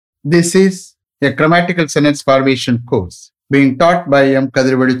This is a grammatical sentence formation course being taught by M.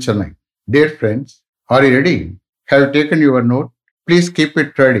 Kadirvadi Chennai. Dear friends, are you ready? Have you taken your note? Please keep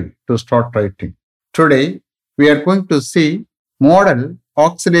it ready to start writing. Today, we are going to see modal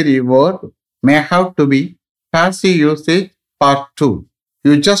auxiliary verb may have to be passive usage part 2.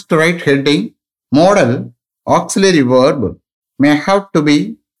 You just write heading modal auxiliary verb may have to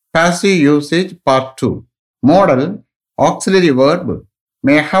be passive usage part 2. Modal auxiliary verb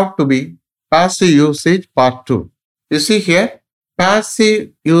may have to be passive usage part 2. You see here,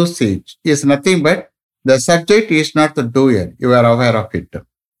 passive usage is nothing but the subject is not the doer. You are aware of it.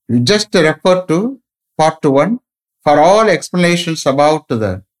 You just refer to part 1 for all explanations about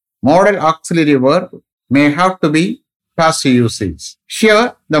the modal auxiliary verb may have to be passive usage.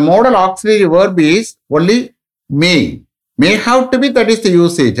 Here, the modal auxiliary verb is only may. May have to be, that is the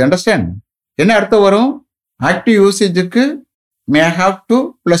usage. Understand? என்ன அர்த்தம் வரும்? Active யூசேஜுக்கு may have to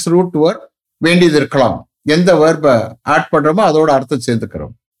plus root word வேண்டியது இருக்கலாம். எந்த verb add பண்றோமோ அதோட அர்த்தம்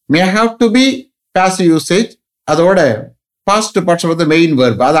சேர்த்துக்கிறோம். May have to be passive usage, அதோட past parts of the main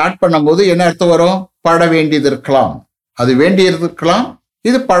verb அதை ஆட் பண்ணும்போது என்ன அர்த்தம் வரும்? பட வேண்டியது இருக்கலாம். அது வேண்டியது இருக்கலாம்,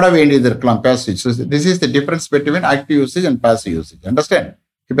 இது பட வேண்டியது இருக்கலாம். Passive. So this is the difference between active usage and passive usage. Understand?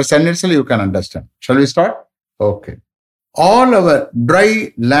 இப்ப sentence you can understand. Shall we start? Okay. All our dry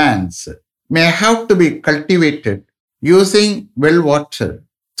lands may have to be cultivated using well water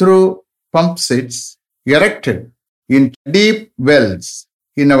through pump sets erected in deep wells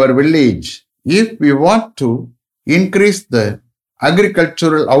in our village if we want to increase the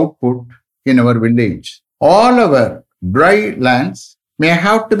agricultural output in our village. All our dry lands may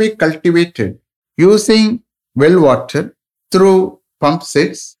have to be cultivated using well water through pump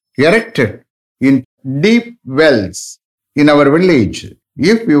sets erected in deep wells in our village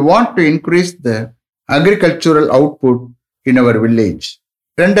if we want to increase the agricultural output in our village.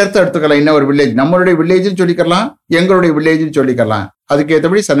 ரெண்டு அர்த்தம் எடுத்துக்கலாம். in our village, நம்மளுடைய வில்லேஜ்னு சொல்லிக்கலாம், எங்களுடைய வில்லேஜ்னு சொல்லிக்கலாம். அதுக்கு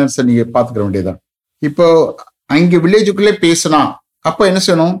ஏற்றபடி sentence நீங்க பாத்துக்க வேண்டியதுதான். இப்போ அங்க வில்லேஜுக்குள்ளே பேசினா அப்ப என்ன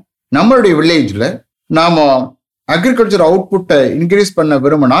செய்யணும்? நம்மளுடைய வில்லேஜ்ல நாம அக்ரிகல்ச்சர் அவுட்புட்டை இன்க்ரீஸ் பண்ண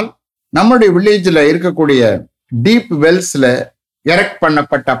விரும்பினால் நம்மளுடைய வில்லேஜ்ல இருக்கக்கூடிய டீப் வெல்ஸ்ல எரெக்ட்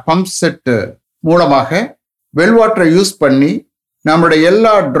பண்ணப்பட்ட பம்ப் செட் மூலமாக வெல் வாட்டரை யூஸ் பண்ணி நம்மளுடைய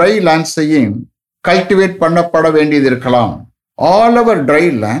எல்லா ட்ரை லேண்ட்ஸையும் கல்டிவேட் பண்ணப்பட வேண்டியது இருக்கலாம். All our dry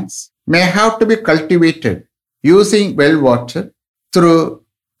lands may have to be cultivated using well water through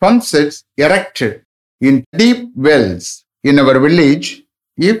pump sets erected in deep wells in our village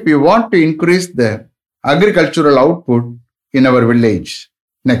if we want to increase the agricultural output in our village.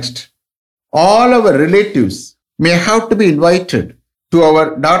 Next, all our relatives may have to be invited to our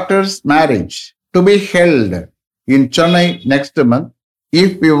daughter's marriage to be held in Chennai next month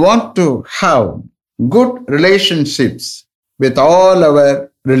if we want to have good relationships with all our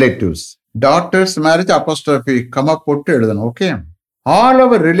relatives. Daughter's marriage apostrophe comma போட்டு எழுதணும். Okay. All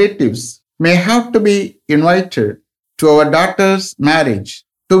our relatives may have to be invited to our daughter's marriage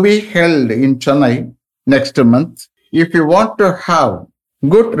to be held in Chennai next month if we want to have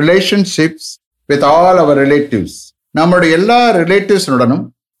good relationships with all our relatives. நம்முடைய எல்லா ரிலேட்டிவ்ஸுடனும்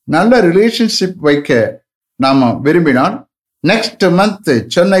நல்ல relationship வைக்க நாம விரும்பினால் next month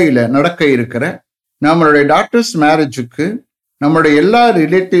சென்னையில நடக்க இருக்கிற நம்மளுடைய டாக்டர்ஸ் மேரேஜுக்கு நம்மளுடைய எல்லா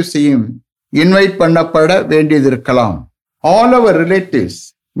ரிலேட்டிவ்ஸையும் இன்வைட் பண்ணப்பட வேண்டியது இருக்கலாம். All our relatives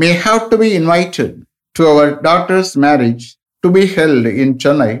may have to be invited to our daughter's marriage to be held in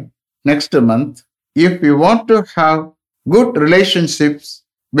Chennai next month if we want to have good relationships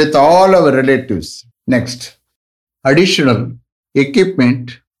with all our relatives. Next, additional equipment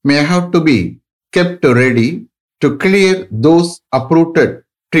may have to be kept ready to clear those uprooted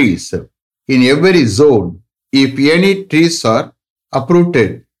trees in every zone if any trees are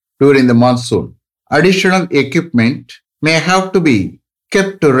uprooted during the monsoon. Additional equipment may have to be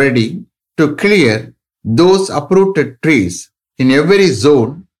kept ready to clear those uprooted trees in every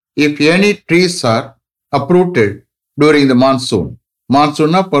zone if any trees are uprooted during the monsoon.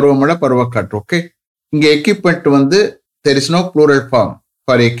 Monsoon பருவமழை பருவக்காற்று. Okay, இங்க equipment வந்து there is no plural form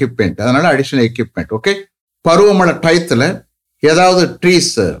for equipment. அதனால additional equipment. Okay, பருவமழை டயத்துல ஏதாவது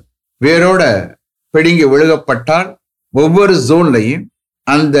trees வேரோட பிடுங்கி விழுகப்பட்டால் ஒவ்வொரு ஜோன்லையும்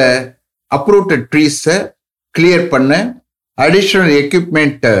அந்த அப்ரூட்டட் ட்ரீஸை கிளியர் பண்ண அடிஷனல்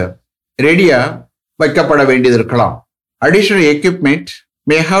எக்யூப்மெண்ட் ரெடியா வைக்கப்பட வேண்டியது இருக்கலாம். Additional equipment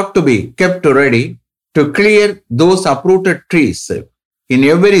may have to be kept ready to clear those uprooted trees in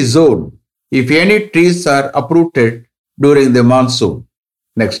every zone if any trees are uprooted during the monsoon.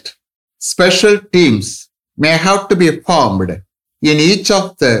 Next, special teams may have to be formed in each of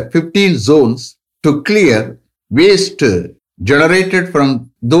the 15 zones to clear waste generated from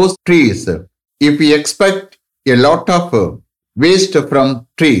those trees. If we expect a lot of waste from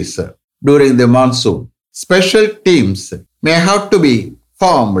trees during the monsoon, special teams may have to be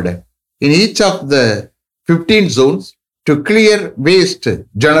formed in each of the 15 zones to clear waste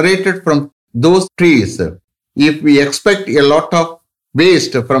generated from those trees. If we expect a lot of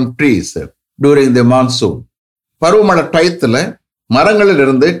waste from trees during the monsoon, பருவமழை டயத்துல மரங்களில்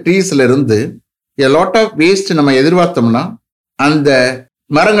இருந்து ட்ரீஸ்ல இருந்து a lot of waste நம்ம எதிர்பார்த்தோம்னா அந்த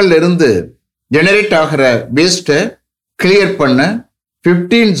மரங்கள்ல இருந்து generate ஆகிற வேஸ்ட்டை கிளியர் பண்ண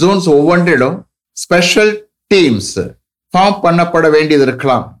 15 ஜோன்ஸ் ஒவ்வொன்றிலும் ஸ்பெஷல் டீம்ஸ் ஃபார்ம் பண்ணப்பட வேண்டியது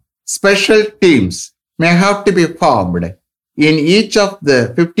இருக்கலாம். Special teams may have to be formed in each of the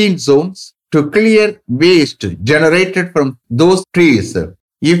 15 zones to clear waste generated from those trees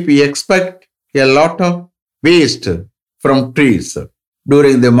if we expect a lot of waste from trees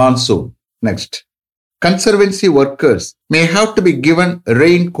during the monsoon. Next. Conservancy workers may have to be given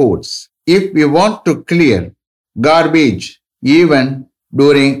raincoats if we want to clear garbage even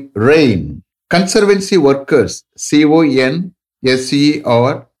during rain. Conservancy workers,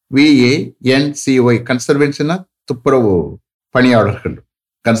 CONSERVANCY, conservancy na துப்புரவு பணியாளர்கள்,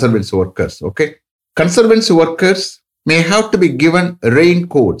 conservancy workers, okay? Conservancy workers may have to be given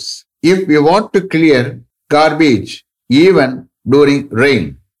raincoats if we want to clear garbage even during rain.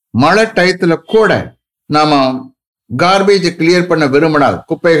 மழை டயத்துல கூட நாம garbage clear பண்ண விரும்பினால்,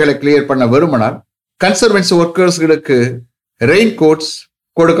 குப்பைகளை clear பண்ண விரும்பினால் கன்சர்வன்சி ஒர்க்கர்ஸ்களுக்கு ரெயின் கோட்ஸ்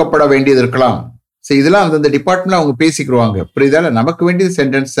கொடுக்கப்பட வேண்டியது இருக்கலாம். சரி, இதெல்லாம் அந்தந்த டிபார்ட்மெண்ட்ல அவங்க பேசிக்கிடுவாங்க. புரியுதால? நமக்கு வேண்டியது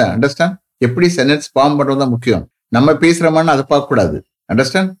சென்டென்ஸ் தான். அண்டர்ஸ்டாண்ட்? எப்படி சென்டென்ஸ் ஃபார்ம் பண்றது தான் முக்கியம். நம்ம பேசுறோமான்னு அதை பார்க்க கூடாது.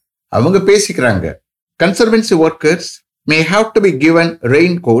 அண்டர்ஸ்டாண்ட்? அவங்க பேசிக்கிறாங்க. Conservancy workers may have to be given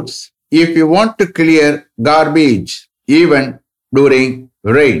raincoats if you want to clear garbage even during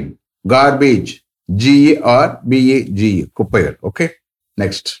rain. Garbage, GARBAGE, குப்பைகள். Okay.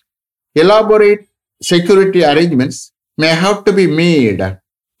 Next. Elaborate security arrangements may have to be made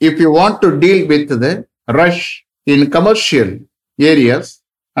if you want to deal with the rush in commercial areas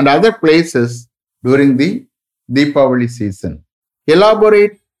and other places during the Deepavali season.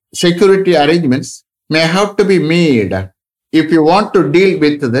 Elaborate security arrangements may have to be made if you want to deal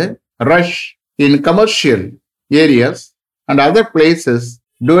with the rush in commercial areas and other places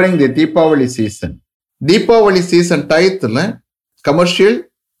during the Deepavali season. Deepavali season டயத்துல commercial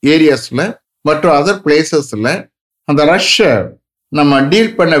ஏரியாஸ்ல மற்றும் other பிளேசஸ்ல அந்த ரஷ்ஷை நம்ம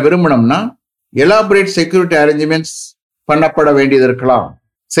deal பண்ண விரும்பினோம்னா elaborate security arrangements பண்ணப்பட வேண்டியது இருக்கலாம்,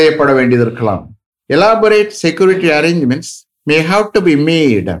 செய்யப்பட வேண்டியது இருக்கலாம். Elaborate security arrangements may have to be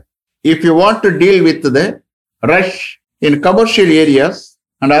made if you want to deal with the rush in commercial areas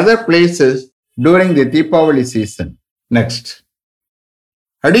and other places during the Deepavali season. Next.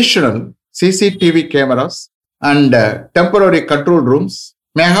 Additional CCTV cameras and temporary control rooms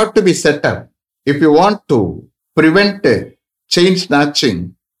may have to be set up if you want to prevent chain snatching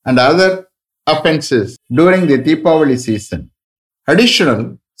and other offenses during the Deepavali season. Additional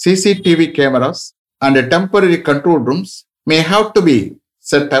CCTV cameras and temporary control rooms may have to be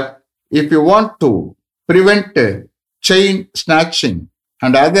set up if you want to prevent chain snatching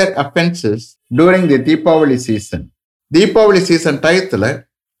and other offenses during the Deepavali season. Deepavali season டயத்துல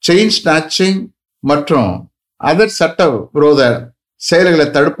chain snatching மற்றும் other சட்ட விரோத செயல்களை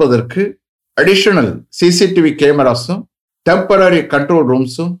தடுப்பதற்கு additional CCTV கேமராஸும் temporary control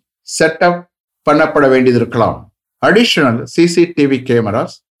ரூம்ஸும் setup பண்ணப்பட வேண்டியது இருக்கலாம். Additional CCTV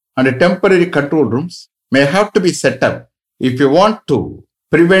cameras and temporary control rooms may have to be set up if you want to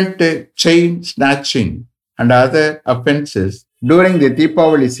prevent chain snatching and other offenses during the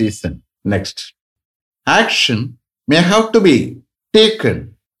Deepavali season. Next. Action may have to be taken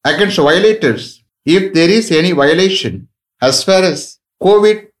against violators if there is any violation as far as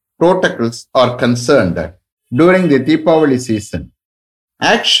COVID protocols are concerned during the Deepavali season.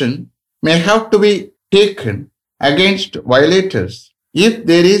 Action may have to be taken against violators if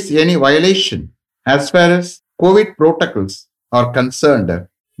there is any violation as far as COVID protocols are concerned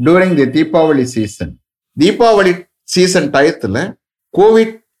during the Deepavali season. Deepavali season டயத்துல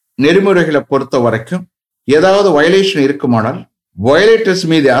COVID நெறிமுறைகளை பொறுத்த வரைக்கும் ஏதாவது violation இருக்குமானால் violators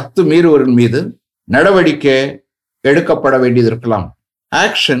மீது அத்துமீறுவர்கள் மீது நடவடிக்கை எடுக்கப்பட வேண்டியது இருக்கலாம்.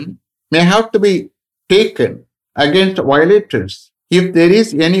 Action may have to be taken against violators if there is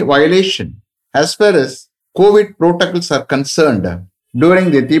any violation as far as COVID protocols are concerned during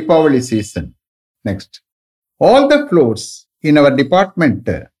the Deepavali season. Next. All the floors in our department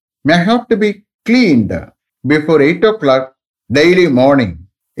may have to be cleaned before 8 o'clock daily morning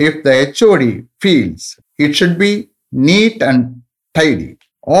if the HOD feels it should be neat and tidy.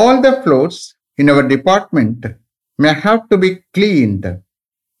 All the floors in our department may have to be cleaned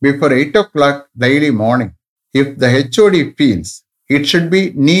before 8 o'clock daily morning if the HOD feels it should be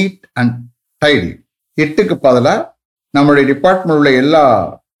neat and tidy. 8க்கு பதிலா நம்மளுடைய department உள்ள எல்லா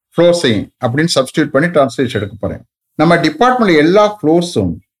ஃப்ளோர்ஸையும் அப்படின்னு substitute பண்ணி translation எடுக்க போறேன். நம்ம டிபார்ட்மெண்ட்ல எல்லா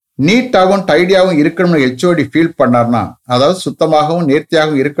ஃப்ளோர்ஸும் நீட்டாகவும் டைடியாகவும் இருக்கணும்னு ஹெச்ஓடி ஃபீல் பண்ணார்னா, அதாவது சுத்தமாகவும்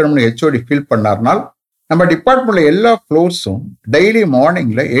நேர்த்தியாகவும் இருக்கணும்னு ஹெச்ஓடி ஃபீல் பண்ணார்னால், நம்ம டிபார்ட்மெண்ட்ல எல்லா ஃப்ளோர்ஸும் டெய்லி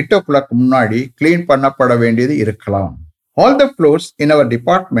மார்னிங்ல 8 o'clock முன்னாடி கிளீன் பண்ணப்பட வேண்டியது இருக்கலாம். All the floors in our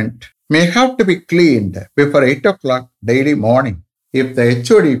department may have to be cleaned before 8 o'clock daily morning if the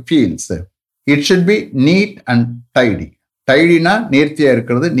HOD feels it should be neat and tidy. டைடினா நேர்த்தியா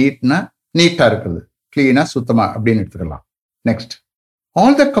இருக்கிறது, நீட்னா நீட்டா இருக்கிறது, கிளீனா சுத்தமா அப்படின்னு எடுத்துக்கலாம். Next,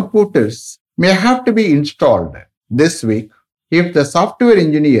 all the computers may have to be installed this week if the software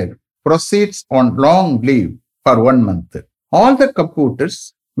engineer proceeds on long leave for 1 month. All the computers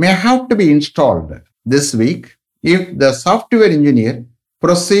may have to be installed this week if the software engineer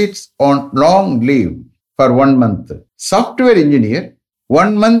proceeds on long leave for 1 month. Software engineer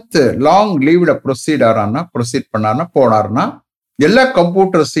 1 month long leave proceed பண்ணார்னா போனார்னா எல்லா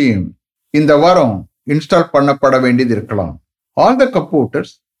கம்ப்யூட்டர்ஸையும் இந்த வாரம் install பண்ணப்பட வேண்டியது இருக்கலாம். All the computers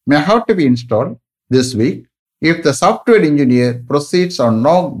may have to be installed this week if the software engineer proceeds on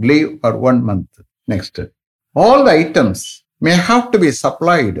long leave for 1 month. Next, all the items may have to be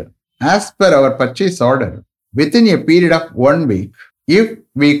supplied as per our purchase order within a period of 1 week if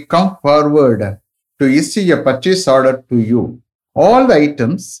we come forward to issue a purchase order to you. All the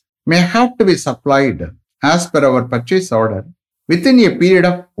items may have to be supplied as per our purchase order within a period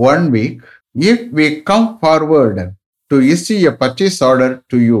of 1 week if we come forward to issue a purchase order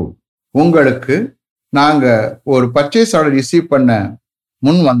to you. உங்களுக்கு நாங்க ஒரு purchase order receive பண்ண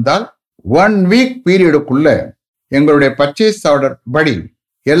முன் வந்தால் 1 week பீரியடுக்குள்ள எங்களுடைய purchase order படி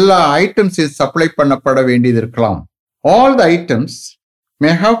எல்லா ஐட்டம்ஸையும் supply பண்ணப்பட வேண்டியது இருக்கலாம். All the items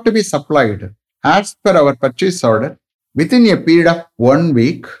may have to be supplied as per our purchase order within a period of 1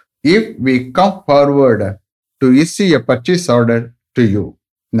 week if we come forward to issue a purchase order to you.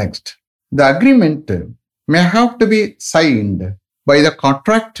 Next, the agreement may have to be signed by the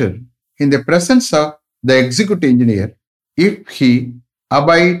contractor in the presence of the executive engineer if he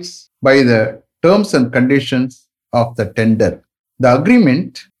abides by the terms and conditions of the tender. The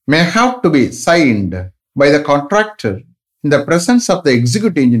agreement may have to be signed by the contractor in the presence of the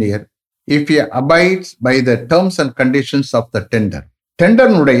executive engineer if he abides by the terms and conditions of the tender.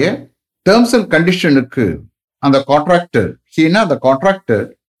 டெண்டர்னுடைய terms and கண்டிஷனுக்கு அந்த contractor அந்த contractor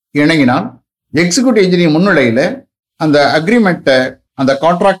இணங்கினால் executive engineer முன்னிலையில அந்த அக்ரிமெண்ட்டை அந்த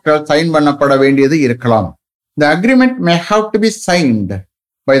contractor sign பண்ணப்பட வேண்டியது இருக்கலாம். The agreement may have to be signed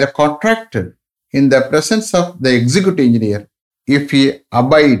by the contractor in the presence of the executive engineer if he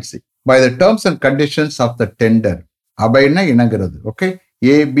abides by the terms and conditions of the tender. அபைட்னா இணங்கிறது. Okay,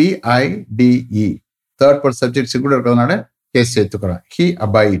 ABIDE third person subject singular இருக்கிறதுனால case சேர்த்துக்கிறோம். He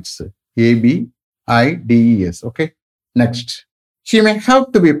abides, ABIDES. Okay, next, he may have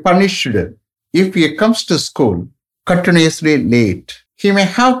to be punished if he comes to school continuously late. He may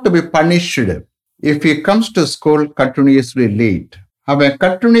have to be punished if he comes to school continuously late. அவன்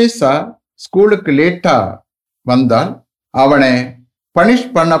கண்டினியூஸா ஸ்கூலுக்கு லேட்டா வந்தால் அவனை punish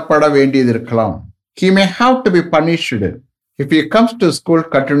பண்ணப்பட வேண்டியது இருக்கலாம். He may have to be punished if he comes to school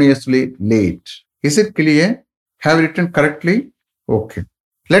continuously late. Is it clear? Have you written correctly? Okay.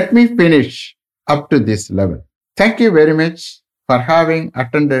 Let me finish up to this level. Thank you very much for having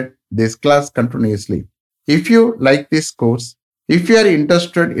attended this class continuously. If you like this course, if you are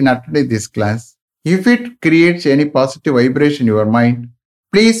interested in attending this class, if it creates any positive vibration in your mind,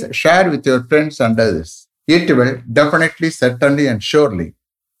 please share with your friends and others. It will definitely, certainly and surely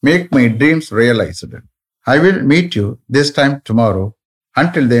make my dreams realized. I will meet you this time tomorrow.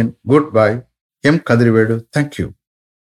 Until then, goodbye. M. Kadrivedu. Thank you.